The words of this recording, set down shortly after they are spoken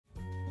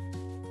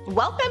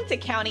Welcome to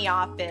County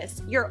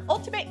Office, your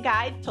ultimate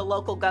guide to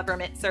local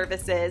government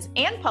services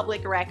and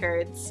public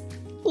records.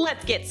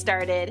 Let's get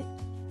started.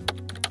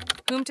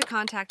 Whom to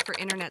contact for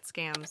internet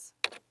scams.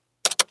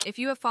 If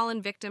you have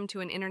fallen victim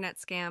to an internet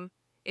scam,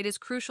 it is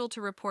crucial to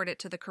report it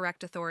to the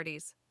correct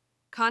authorities.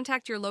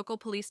 Contact your local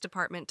police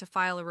department to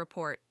file a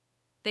report.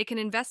 They can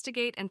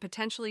investigate and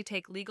potentially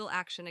take legal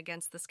action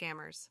against the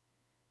scammers.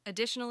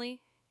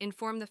 Additionally,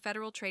 inform the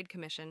Federal Trade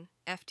Commission,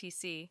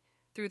 FTC,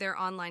 through their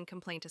online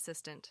complaint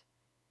assistant.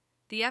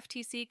 The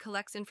FTC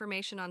collects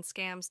information on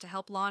scams to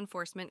help law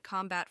enforcement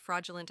combat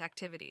fraudulent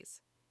activities.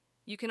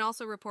 You can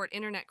also report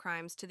internet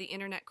crimes to the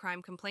Internet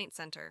Crime Complaint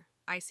Center,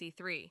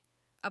 IC3,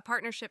 a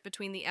partnership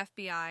between the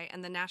FBI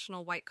and the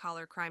National White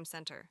Collar Crime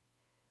Center.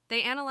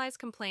 They analyze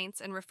complaints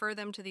and refer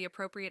them to the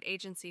appropriate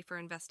agency for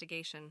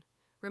investigation.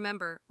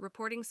 Remember,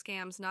 reporting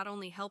scams not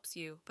only helps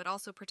you, but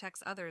also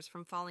protects others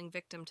from falling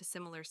victim to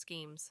similar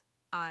schemes.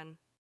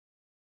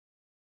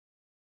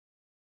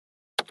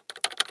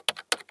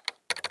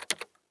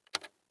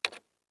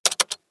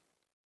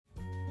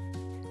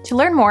 To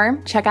learn more,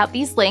 check out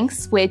these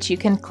links, which you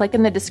can click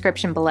in the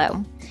description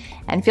below.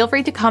 And feel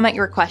free to comment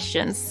your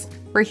questions.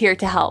 We're here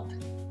to help.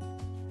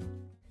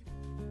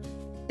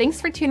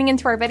 Thanks for tuning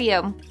into our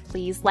video.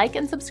 Please like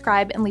and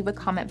subscribe and leave a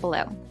comment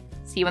below.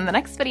 See you in the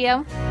next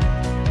video.